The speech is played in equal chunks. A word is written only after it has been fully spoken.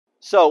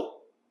So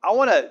I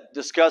want to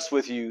discuss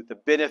with you the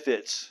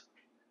benefits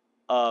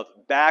of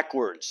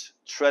backwards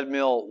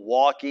treadmill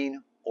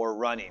walking or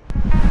running.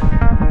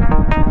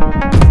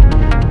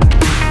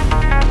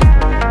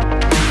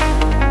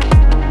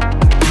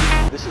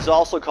 This is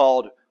also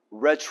called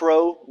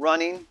retro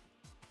running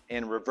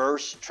and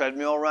reverse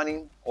treadmill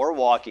running or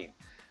walking.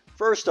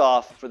 First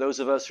off, for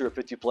those of us who are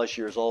 50+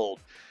 years old,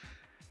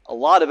 a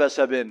lot of us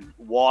have been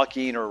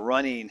walking or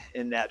running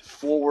in that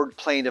forward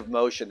plane of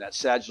motion, that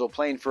sagittal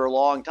plane, for a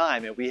long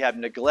time, and we have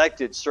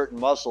neglected certain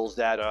muscles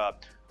that are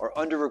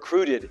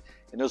under-recruited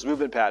in those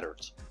movement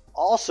patterns.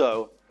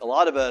 Also, a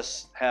lot of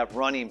us have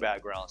running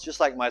backgrounds,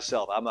 just like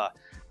myself.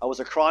 I was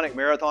a chronic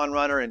marathon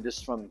runner, and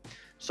just from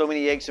so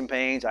many aches and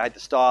pains, I had to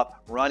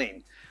stop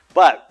running.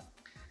 But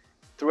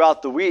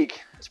throughout the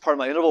week, as part of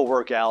my interval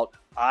workout,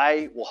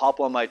 I will hop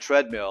on my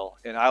treadmill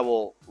and I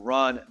will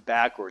run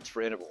backwards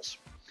for intervals.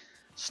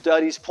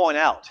 Studies point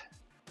out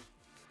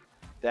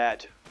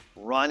that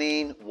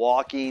running,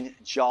 walking,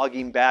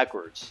 jogging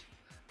backwards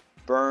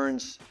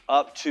burns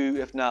up to,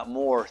 if not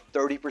more,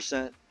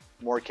 30%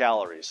 more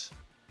calories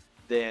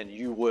than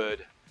you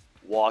would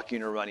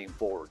walking or running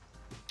forward.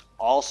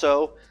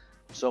 Also,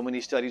 so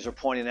many studies are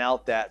pointing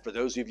out that for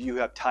those of you who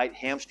have tight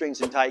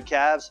hamstrings and tight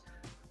calves,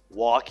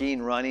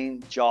 walking,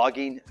 running,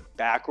 jogging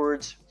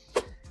backwards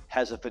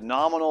has a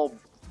phenomenal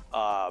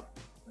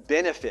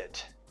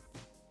benefit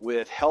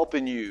with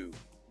helping you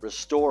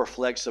restore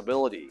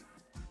flexibility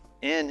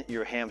in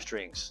your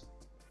hamstrings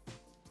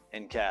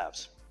and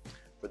calves.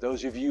 For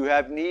those of you who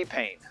have knee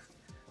pain,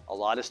 a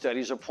lot of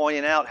studies are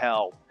pointing out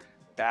how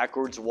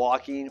backwards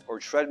walking or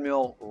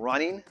treadmill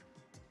running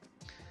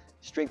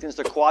strengthens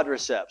the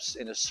quadriceps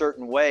in a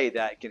certain way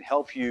that can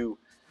help you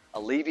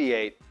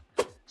alleviate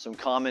some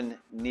common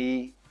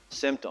knee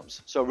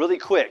symptoms. So really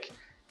quick,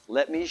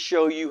 let me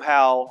show you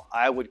how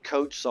I would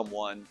coach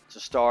someone to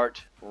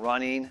start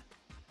running,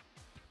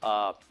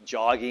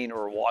 jogging,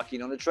 or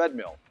walking on a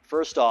treadmill.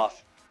 First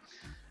off,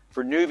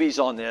 for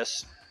newbies on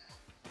this,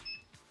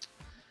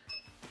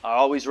 I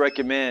always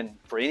recommend,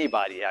 for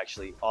anybody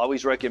actually, I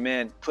always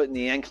recommend putting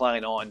the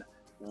incline on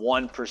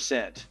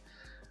 1%.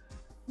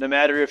 No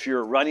matter if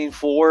you're running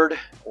forward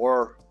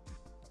or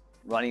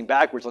running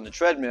backwards on the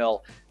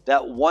treadmill,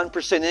 that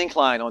 1%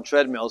 incline on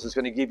treadmills is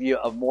going to give you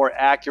a more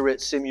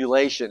accurate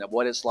simulation of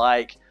what it's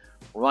like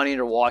running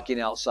or walking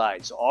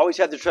outside. So always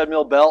have the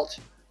treadmill belt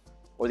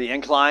or the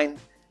incline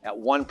at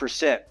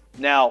 1%.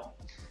 Now,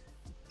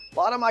 a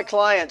lot of my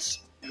clients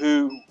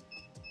who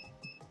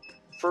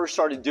first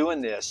started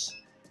doing this,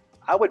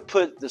 I would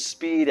put the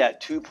speed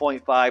at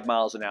 2.5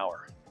 miles an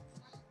hour.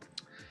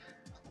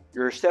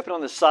 You're stepping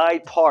on the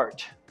side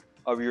part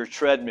of your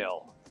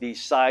treadmill,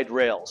 these side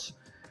rails.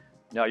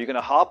 Now you're going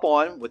to hop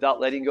on without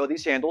letting go of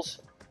these handles,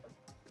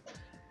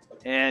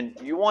 and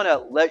you want to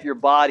let your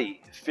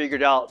body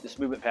figure out this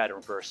movement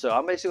pattern first. So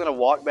I'm basically going to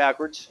walk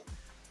backwards,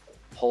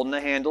 holding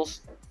the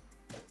handles,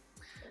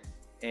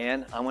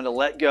 and I'm going to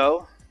let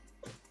go,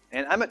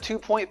 and I'm at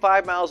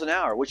 2.5 miles an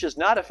hour, which is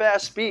not a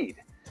fast speed.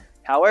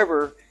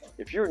 However,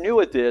 if you're new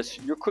at this,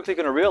 you're quickly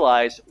going to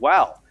realize,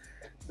 wow,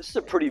 this is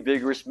a pretty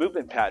vigorous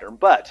movement pattern.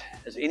 But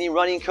as any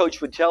running coach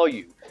would tell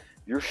you,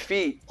 your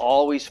feet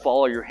always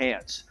follow your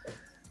hands.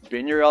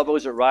 Bend your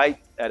elbows at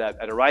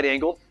a right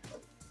angle.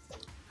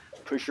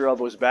 Push your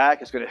elbows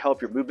back. It's going to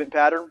help your movement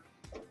pattern.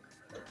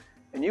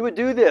 And you would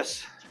do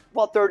this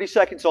about 30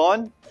 seconds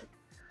on.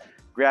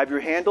 Grab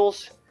your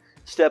handles,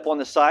 step on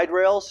the side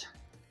rails,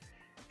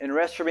 and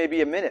rest for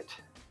maybe a minute.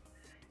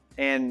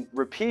 And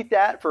repeat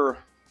that for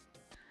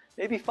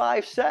maybe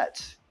 5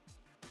 sets.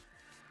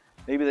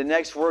 Maybe the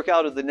next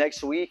workout of the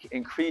next week,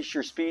 increase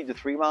your speed to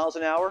 3 miles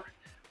an hour.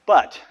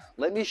 But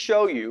let me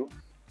show you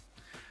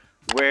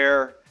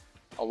where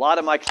a lot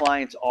of my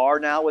clients are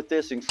now with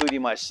this,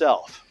 including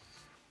myself.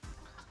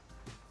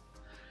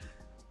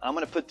 I'm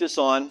going to put this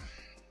on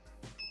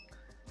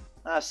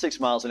 6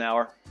 miles an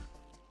hour.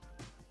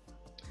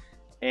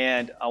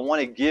 And I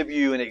want to give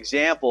you an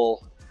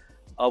example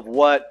of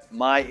what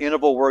my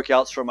interval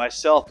workouts for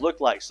myself look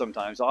like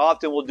sometimes. I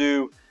often will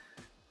do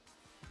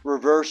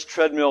reverse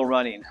treadmill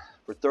running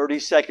for 30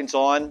 seconds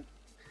on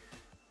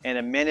and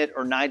a minute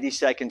or 90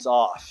 seconds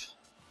off.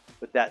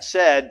 With that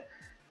said,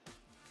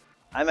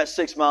 I'm at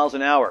 6 miles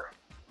an hour.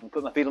 I'm going to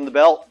put my feet on the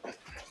belt.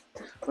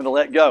 I'm going to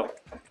let go.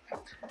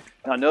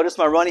 Now notice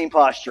my running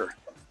posture.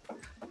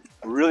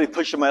 Really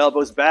pushing my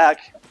elbows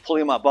back,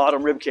 pulling my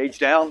bottom rib cage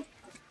down.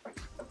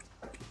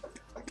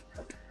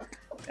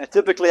 And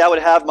typically I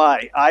would have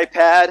my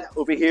iPad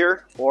over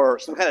here or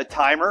some kind of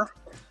timer.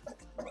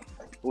 It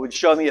would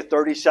show me at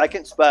 30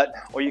 seconds,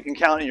 or you can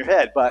count in your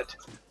head, but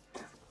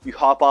you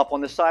hop up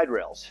on the side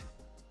rails.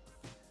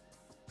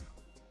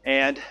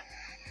 And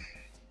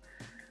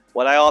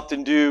what I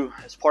often do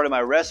as part of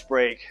my rest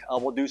break, I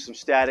will do some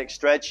static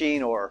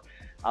stretching, or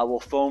I will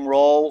foam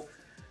roll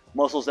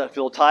muscles that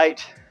feel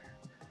tight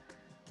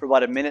for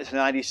about a minute to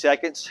 90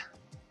 seconds.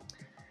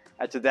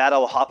 After that, I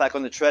will hop back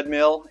on the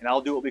treadmill and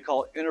I'll do what we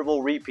call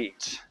interval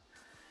repeats.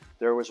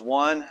 There was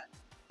one,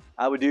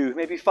 I would do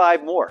maybe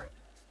 5 more.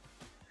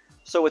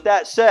 So with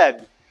that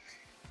said,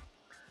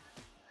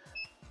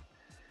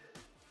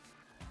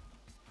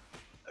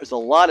 There's a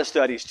lot of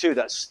studies too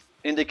that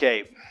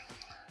indicate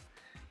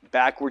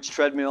backwards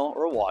treadmill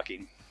or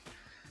walking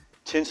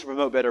tends to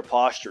promote better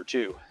posture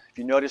too. If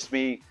you noticed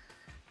me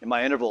in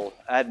my interval,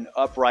 I had an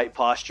upright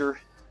posture,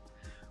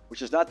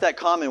 which is not that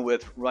common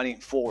with running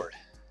forward.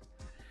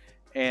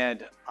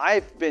 And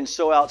I've been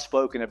so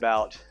outspoken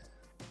about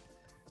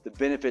the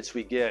benefits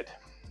we get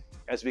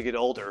as we get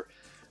older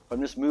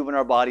from just moving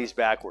our bodies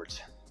backwards.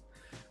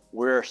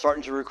 We're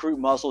starting to recruit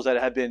muscles that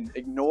have been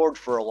ignored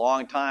for a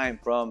long time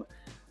from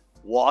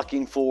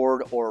walking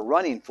forward or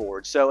running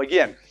forward. So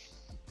again,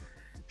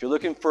 if you're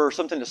looking for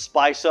something to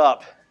spice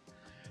up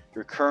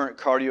your current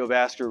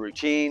cardiovascular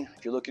routine,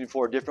 if you're looking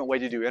for a different way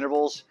to do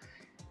intervals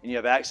and you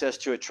have access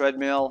to a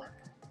treadmill,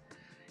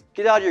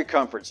 get out of your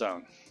comfort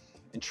zone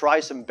and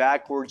try some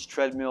backwards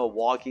treadmill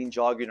walking,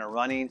 jogging, or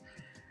running.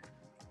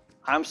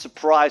 I'm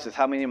surprised with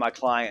how many of my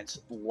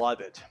clients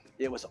love it.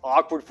 It was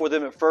awkward for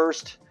them at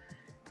first.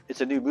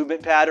 It's a new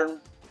movement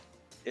pattern.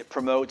 It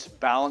promotes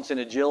balance and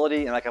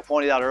agility, and like I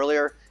pointed out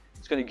earlier,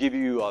 it's going to give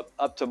you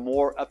up to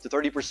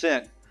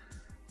 30%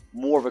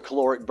 more of a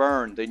caloric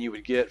burn than you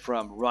would get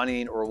from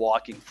running or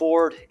walking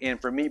forward.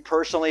 And for me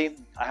personally,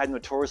 I had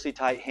notoriously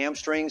tight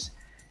hamstrings.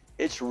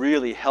 It's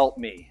really helped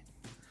me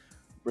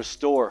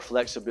restore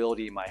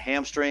flexibility in my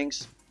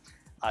hamstrings.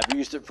 I've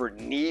used it for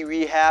knee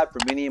rehab for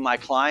many of my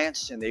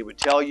clients, and they would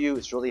tell you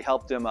it's really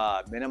helped them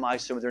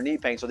minimize some of their knee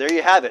pain. So there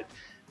you have it.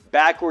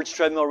 Backwards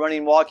treadmill,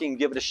 running, walking,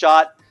 give it a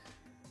shot.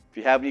 If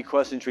you have any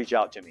questions, reach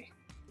out to me.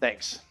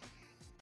 Thanks.